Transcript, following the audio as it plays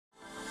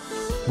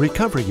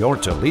Recover your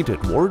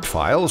deleted Word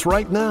files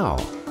right now.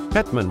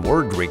 Hetman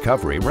Word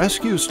Recovery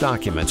rescues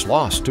documents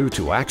lost due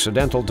to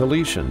accidental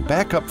deletion,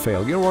 backup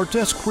failure, or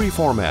disk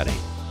reformatting.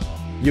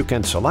 You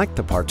can select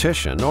the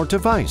partition or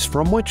device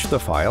from which the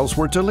files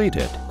were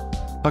deleted.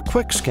 A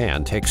quick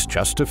scan takes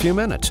just a few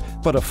minutes,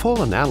 but a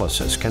full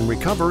analysis can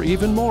recover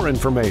even more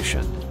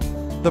information.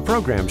 The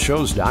program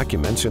shows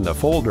documents in the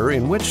folder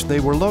in which they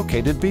were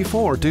located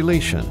before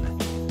deletion.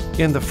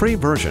 In the free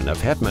version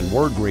of Hetman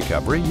Word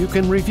Recovery, you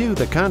can review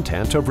the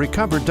content of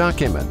recovered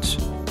documents.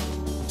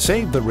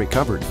 Save the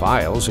recovered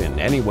files in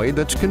any way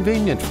that's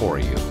convenient for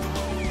you.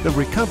 The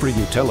recovery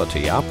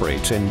utility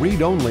operates in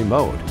read-only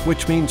mode,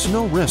 which means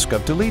no risk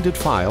of deleted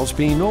files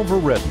being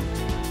overwritten.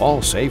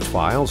 All saved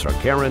files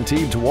are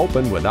guaranteed to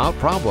open without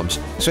problems,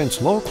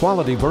 since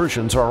low-quality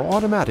versions are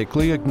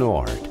automatically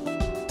ignored.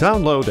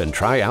 Download and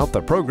try out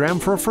the program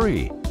for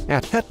free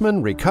at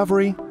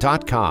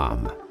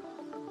hetmanrecovery.com.